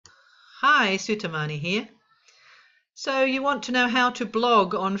Hi, Sutamani here. So you want to know how to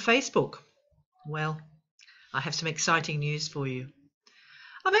blog on Facebook? Well, I have some exciting news for you.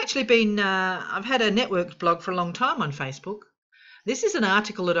 I've had a networked blog for a long time on Facebook. This is an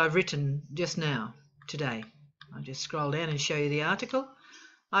article that I've written just now, today. I'll just scroll down and show you the article.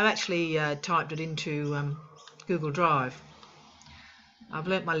 I've actually typed it into Google Drive. I've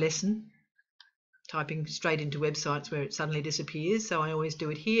learnt my lesson, typing straight into websites where it suddenly disappears, so I always do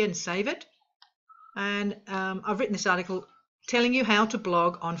it here and save it. And I've written this article telling you how to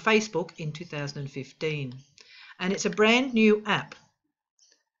blog on Facebook in 2015. And it's a brand new app.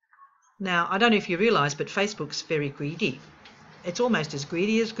 Now, I don't know if you realise, but Facebook's very greedy. It's almost as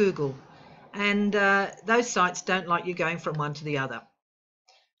greedy as Google. And those sites don't like you going from one to the other.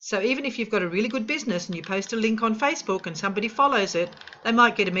 So even if you've got a really good business and you post a link on Facebook and somebody follows it, they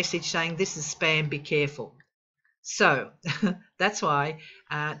might get a message saying, "This is spam, be careful." So that's why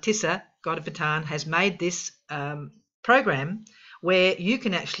Tissa Godopatan has made this program where you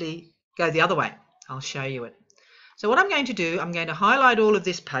can actually go the other way. I'll show you it. So what I'm going to do, I'm going to highlight all of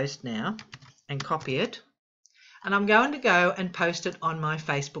this post now and copy it. And I'm going to go and post it on my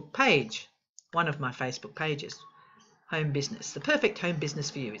Facebook page, one of my Facebook pages, Home Business, the perfect home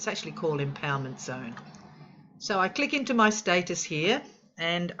business for you. It's actually called Empowerment Zone. So I click into my status here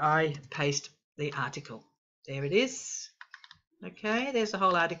and I paste the article. There it is. Okay, there's the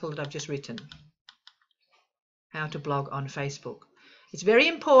whole article that I've just written. How to blog on Facebook. It's very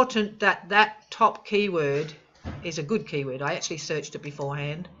important that that top keyword is a good keyword. I actually searched it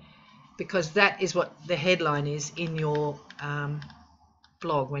beforehand because that is what the headline is in your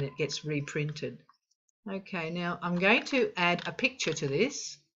blog when it gets reprinted. Okay, now I'm going to add a picture to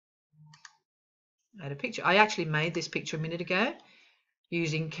this. Add a picture. I actually made this picture a minute ago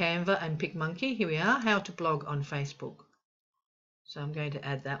using Canva and PicMonkey. Here we are, how to blog on Facebook. So I'm going to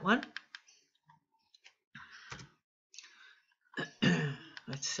add that one.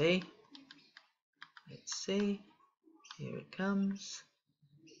 Let's see. Here it comes.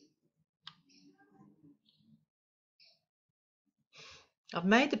 I've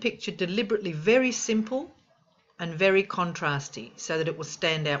made the picture deliberately very simple and very contrasty so that it will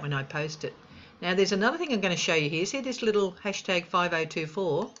stand out when I post it. Now there's another thing I'm going to show you here. See this little hashtag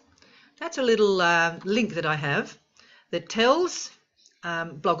 5024? That's a little link that I have that tells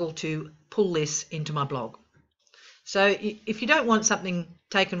Bloggle to pull this into my blog. So if you don't want something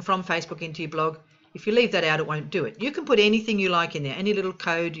taken from Facebook into your blog, if you leave that out, it won't do it. You can put anything you like in there, any little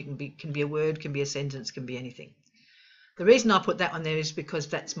code, can be a word, can be a sentence, can be anything. The reason I put that one there is because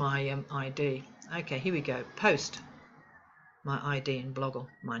that's my ID. Okay, here we go. Post. My ID in Bloggle,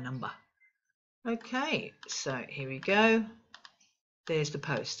 my number. Okay, so here we go. There's the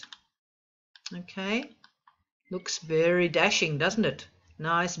post. Okay, looks very dashing, doesn't it?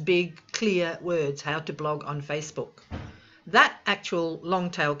 Nice, big, clear words, how to blog on Facebook. That actual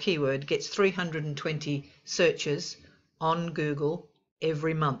long tail keyword gets 320 searches on Google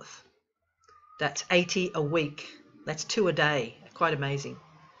every month. That's 80 a week. That's 2 a day. Quite amazing.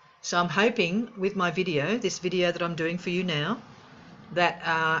 So I'm hoping with my video, this video that I'm doing for you now,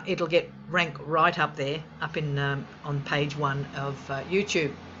 that it'll get rank right up there, up in on page 1 of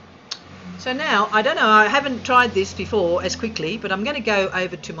YouTube. So now, I don't know, I haven't tried this before as quickly, but I'm going to go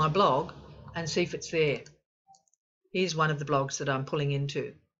over to my blog and see if it's there. Here's one of the blogs that I'm pulling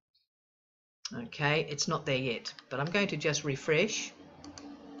into. Okay, it's not there yet, but I'm going to just refresh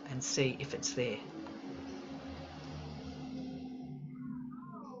and see if it's there.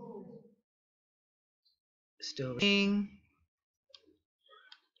 Still ringing.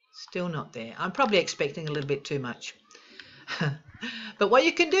 Still not there. I'm probably expecting a little bit too much. But what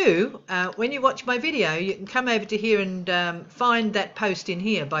you can do when you watch my video, you can come over to here and find that post in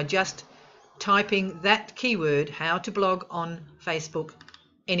here by just typing that keyword, how to blog on Facebook,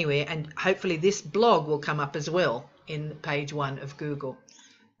 anywhere, and hopefully this blog will come up as well in page 1 of Google.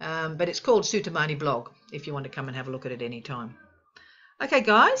 But it's called Sutamani Blog if you want to come and have a look at it any time. Okay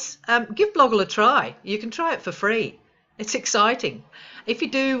guys, give Bloggle a try. You can try it for free. It's exciting. If you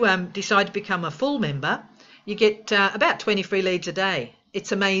do decide to become a full member, you get about 20 free leads a day.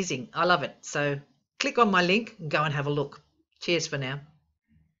 It's amazing. I love it. So click on my link and go and have a look. Cheers for now.